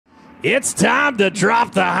It's time to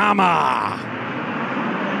drop the hammer.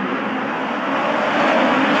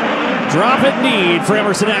 Drop it need for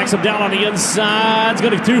Emerson Axum down on the inside. He's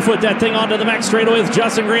going to 2-foot that thing onto the back straightaway with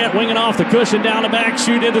Justin Grant winging off the cushion down the back.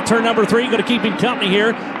 Shoot into turn number 3. Going to keep him company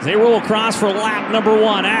here as they roll across for lap number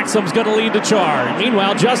 1. Axum's going to lead the charge.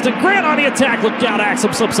 Meanwhile, Justin Grant on the attack. Look out,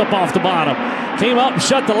 Axum slips up off the bottom. Came up and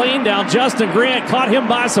shut the lane down. Justin Grant caught him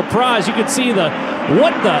by surprise. You can see the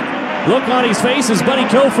look on his face as Buddy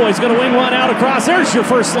Kofoid's going to wing one out across. There's your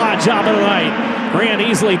first slide job of the night. Grant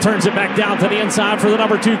easily turns it back down to the inside for the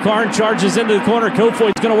number 2 car and charges into the corner.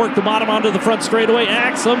 Kofoid's going to work the bottom onto the front straightaway.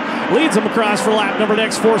 Axum leads him across for lap number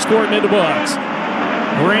next 4, scoring into books.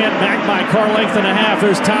 Grant back by car length and a half.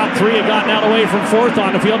 There's top 3 have gotten out away from 4th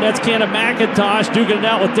on the field. That's Cannon McIntosh duking it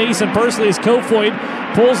out with Dason Pursley as Kofoid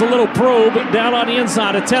pulls a little probe down on the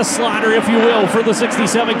inside. A test slider, if you will, for the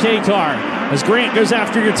 67K car. As Grant goes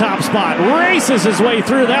after your top spot. Races his way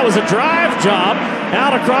through. That was a drive job.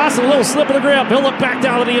 Out across, a little slip of the grip. He'll look back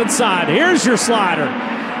down to the inside. Here's your slider.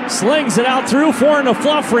 Slings it out through, 4 and a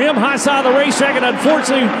fluff for him. High side of the racetrack, and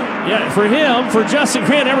unfortunately, for Justin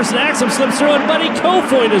Grant, Emerson Axum slips through, and Buddy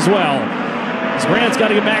Kofoid as well. As Grant's got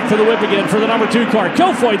to get back to the whip again for the number 2 car.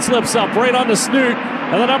 Kofoid slips up right on the snoot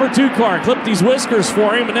of the number 2 car. Clipped these whiskers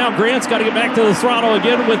for him, and now Grant's got to get back to the throttle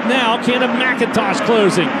again with now Cannon McIntosh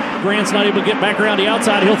closing. Grant's not able to get back around the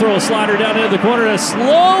outside. He'll throw a slider down into the corner, a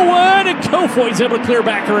slow one, and Kofoid's able to clear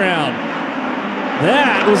back around.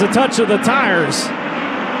 That was a touch of the tires.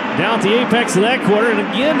 Down to the apex of that corner, and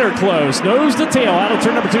again they're close. Nose to tail out of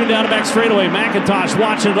turn number 2 down the back straightaway. McIntosh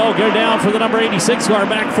watching it all go down for the number 86 car.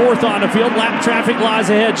 Back 4th on the field. Lap traffic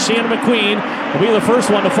lies ahead. Shannon McQueen will be the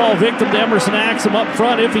first one to fall victim to Emerson Axum up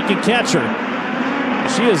front if he can catch her.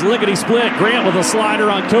 She is lickety-split. Grant with a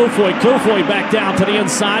slider on Kofoid. Kofoid back down to the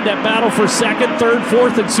inside. That battle for 2nd, 3rd,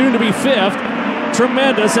 4th, and soon to be 5th.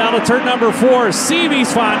 Tremendous out of turn number 4.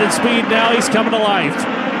 Seavey's finding speed now. He's coming to life.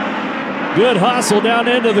 Good hustle down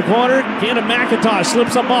into the corner. Cannon McIntosh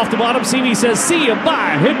slips up off the bottom. Seavey says, see you,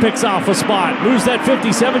 bye. He picks off a spot. Moves that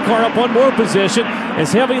 57 car up one more position.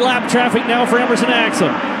 It's heavy lap traffic now for Emerson Axum.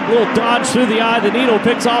 A little dodge through the eye of the needle.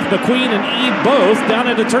 Picks off McQueen and Ede both. Down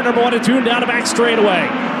into turn number 1 and 2 and down the back straightaway.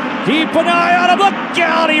 Keep an eye on him. Look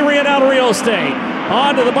out. He ran out of real estate.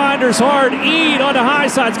 Onto the binders hard. Ede on the high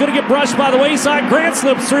side. It's going to get brushed by the wayside. Grant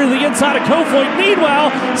slips through the inside of Kofoid.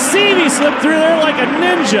 Meanwhile, Seavey slipped through there like a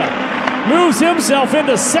ninja. Moves himself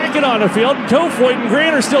into 2nd on the field. Kofoid and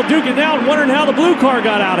Grant are still duking out, wondering how the blue car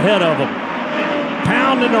got out ahead of him.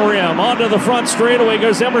 Pounding the rim. Onto the front straightaway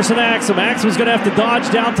goes Emerson Axum. Axum's going to have to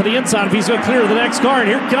dodge down to the inside if he's going to clear the next car. And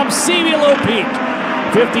here comes Seavey, low peak.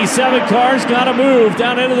 57 cars got to move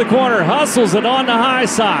down into the corner. Hustles it on the high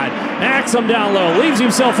side. Axum down low. Leaves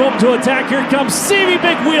himself open to attack. Here comes Seavey,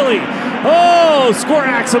 big wheelie. Oh, score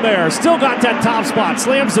Axum there. Still got that top spot.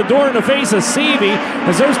 Slams the door in the face of Seavey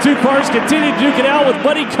as those 2 cars continue to duke it out with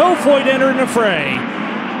Buddy Kofoid entering the fray.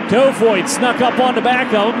 Kofoid snuck up on the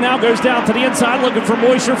back of him. Now goes down to the inside looking for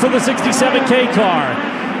moisture for the 67K car.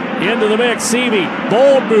 Into the mix, Seavey,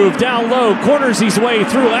 bold move down low, corners his way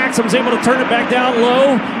through. Axum's able to turn it back down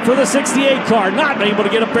low for the 68 car. Not able to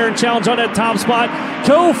get up there and challenge on that top spot.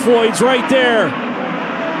 Kofoid's right there.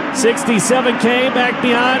 67K back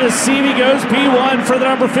behind as Seavey goes P1 for the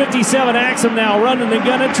number 57. Axum now running and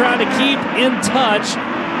gunning, trying to keep in touch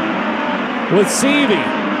with Seavey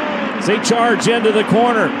as they charge into the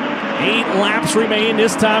corner. 8 laps remain,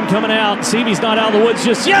 this time coming out. Seavey's not out of the woods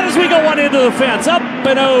just yet as we go on into the fence. Up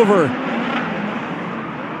and over.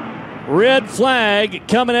 Red flag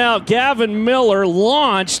coming out. Gavin Miller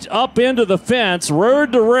launched up into the fence,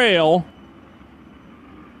 rode the rail,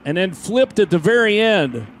 and then flipped at the very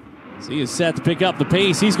end. So he is set to pick up the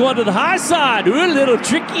pace. He's going to the high side. Ooh, a little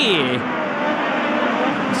tricky.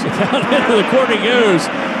 So down into the corner he goes.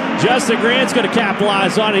 Justin Grant's going to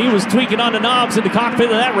capitalize on it. He was tweaking on the knobs in the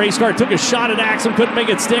cockpit of that race car. Took a shot at Axum, couldn't make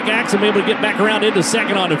it stick. Axum able to get back around into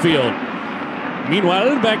 2nd on the field.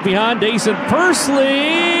 Meanwhile, back behind, Dason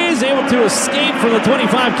Pursley is able to escape from the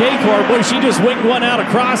 25K car. Boy, she just winged one out of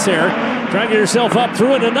crosshair. Trying to get herself up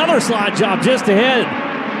through it. Another slide job just ahead.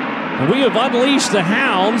 And we have unleashed the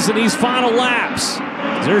hounds in these final laps.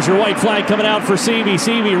 There's your white flag coming out for Seavey.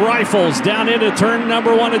 Seavey rifles down into turn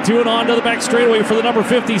number 1 and 2 and on to the back straightaway for the number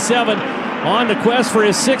 57. On the quest for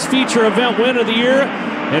his 6th feature event win of the year.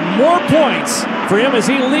 And more points for him as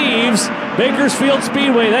he leaves Bakersfield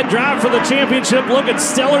Speedway. That drive for the championship looking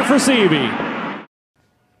stellar for Seavey.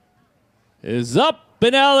 Is up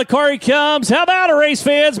and out of the car he comes. How about it, race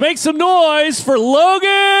fans? Make some noise for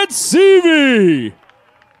Logan Seavey.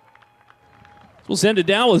 We'll send it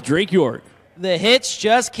down with Drake York. The hits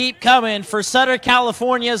just keep coming for Sutter,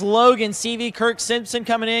 California's Logan Seavey. Kirk Simpson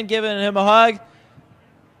coming in, giving him a hug.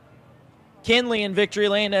 Kinley in victory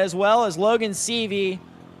lane, as well as Logan Seavey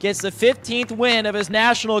gets the 15th win of his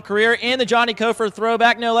national career in the Johnny Kofor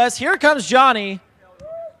throwback, no less. Here comes Johnny.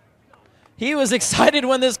 He was excited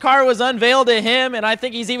when this car was unveiled to him, and I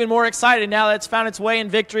think he's even more excited now that it's found its way in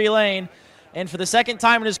victory lane. And for the second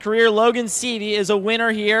time in his career, Logan Seavey is a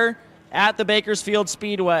winner here at the Bakersfield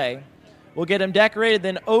Speedway. We'll get him decorated,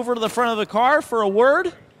 then over to the front of the car for a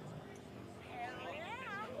word.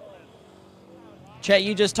 Chet,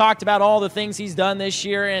 you just talked about all the things he's done this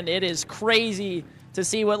year, and it is crazy to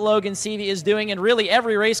see what Logan Seavey is doing in really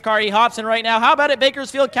every race car he hops in right now. How about at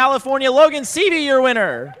Bakersfield, California? Logan Seavey, your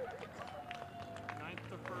winner.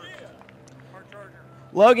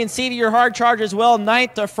 Logan Seavey, your hard charger as well,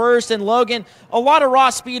 9th to 1st. And Logan, a lot of raw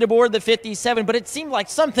speed aboard the 57, but it seemed like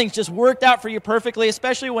some things just worked out for you perfectly,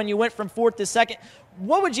 especially when you went from 4th to 2nd.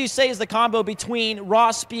 What would you say is the combo between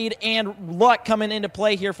raw speed and luck coming into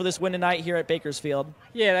play here for this win tonight here at Bakersfield?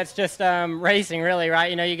 Yeah, that's just racing, really, right?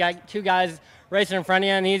 You know, you got two guys racing in front of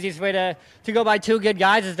you, and the easiest way to go by two good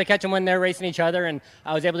guys is to catch them when they're racing each other, and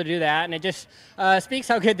I was able to do that, and it just speaks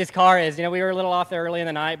how good this car is. You know, we were a little off there early in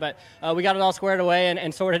the night, but we got it all squared away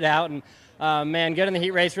and sorted out, and man, good in the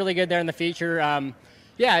heat race, really good there in the feature.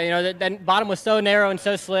 Yeah, you know, that bottom was so narrow and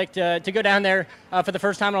so slick to go down there for the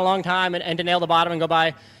first time in a long time and to nail the bottom and go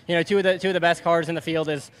by, you know, two of the best cars in the field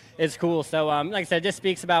is cool. So like I said, it just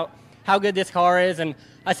speaks about how good this car is, and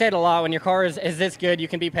I say it a lot, when your car is this good, you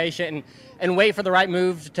can be patient and wait for the right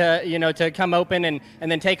move to, you know, to come open and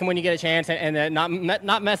then take them when you get a chance and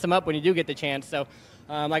not mess them up when you do get the chance. So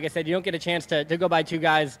like I said, you don't get a chance to go by two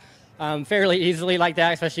guys fairly easily like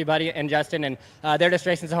that, especially Buddy and Justin, and they're just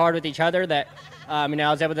racing so hard with each other that you know,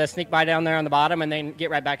 I was able to sneak by down there on the bottom and then get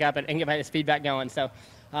right back up and get my speed back going. So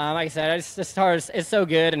like I said, this car is so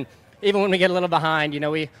good, and even when we get a little behind, you know,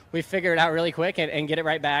 we figure it out really quick and get it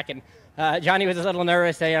right back. And Johnny was a little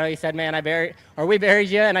nervous. You know, he said, "Man, we buried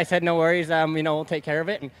you," and I said, "No worries. You know, we'll take care of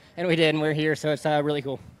it." And we did, and we're here, so it's really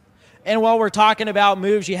cool. And while we're talking about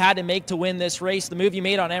moves you had to make to win this race, the move you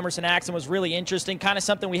made on Emerson Axon was really interesting, kind of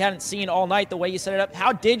something we hadn't seen all night, the way you set it up.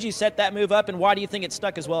 How did you set that move up, and why do you think it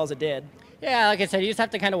stuck as well as it did? Yeah, like I said, you just have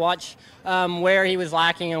to kind of watch where he was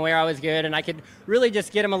lacking and where I was good, and I could really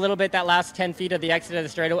just get him a little bit that last 10 feet of the exit of the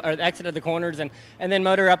straightaway, or the exit of the corners, and then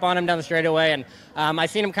motor up on him down the straightaway. And I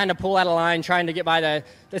seen him kind of pull out of line trying to get by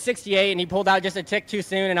the 68, and he pulled out just a tick too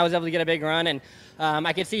soon, and I was able to get a big run. And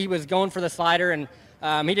I could see he was going for the slider, and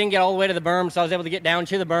he didn't get all the way to the berm, so I was able to get down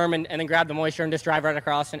to the berm and then grab the moisture and just drive right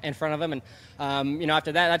across in front of him. And you know,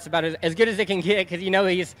 after that, that's about as good as it can get, because you know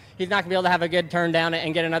he's not going to be able to have a good turn down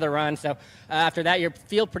and get another run. So after that, you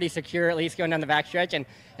feel pretty secure, at least going down the backstretch. And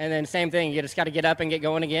then same thing, you just got to get up and get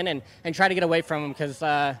going again and try to get away from him, because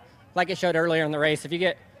like it showed earlier in the race, if you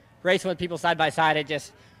get racing with people side by side, it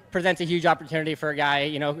just presents a huge opportunity for a guy,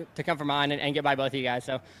 you know, to come from behind and get by both of you guys.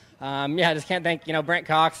 So yeah, I just can't thank, you know, Brent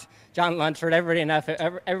Cox, John Lunsford,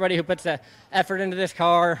 everybody who puts the effort into this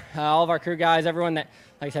car, all of our crew guys, everyone that,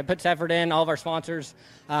 like I said, puts effort in, all of our sponsors.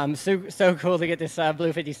 So cool to get this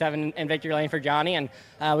blue 57 in victory lane for Johnny, and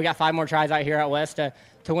we got 5 more tries out here out west to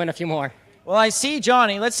win a few more. Well, I see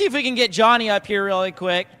Johnny. Let's see if we can get Johnny up here really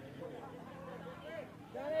quick.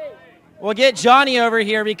 We'll get Johnny over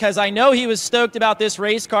here, because I know he was stoked about this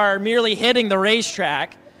race car merely hitting the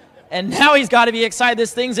racetrack. And now he's got to be excited.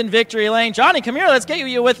 This thing's in victory lane. Johnny, come here. Let's get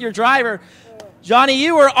you with your driver. Johnny,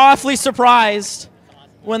 you were awfully surprised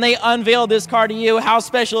when they unveiled this car to you. How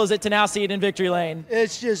special is it to now see it in victory lane?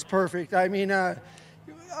 It's just perfect. I mean, I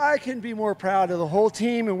couldn't be more proud of the whole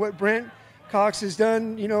team and what Brent Cox has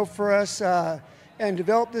done, you know, for us and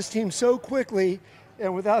developed this team so quickly.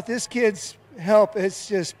 And without this kid's help, it's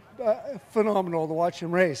just phenomenal to watch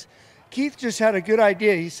him race. Keith just had a good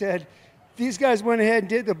idea. He said, these guys went ahead and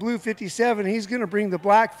did the blue 57. He's going to bring the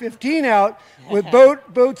black 15 out with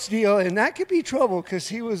boat steel, and that could be trouble, because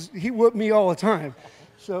he whooped me all the time.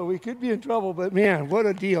 So we could be in trouble, but man, what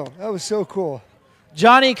a deal. That was so cool.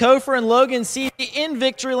 Johnny Kofor and Logan Seavey in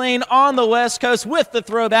victory lane on the West Coast with the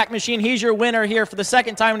throwback machine. He's your winner here for the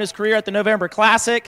second time in his career at the November Classic.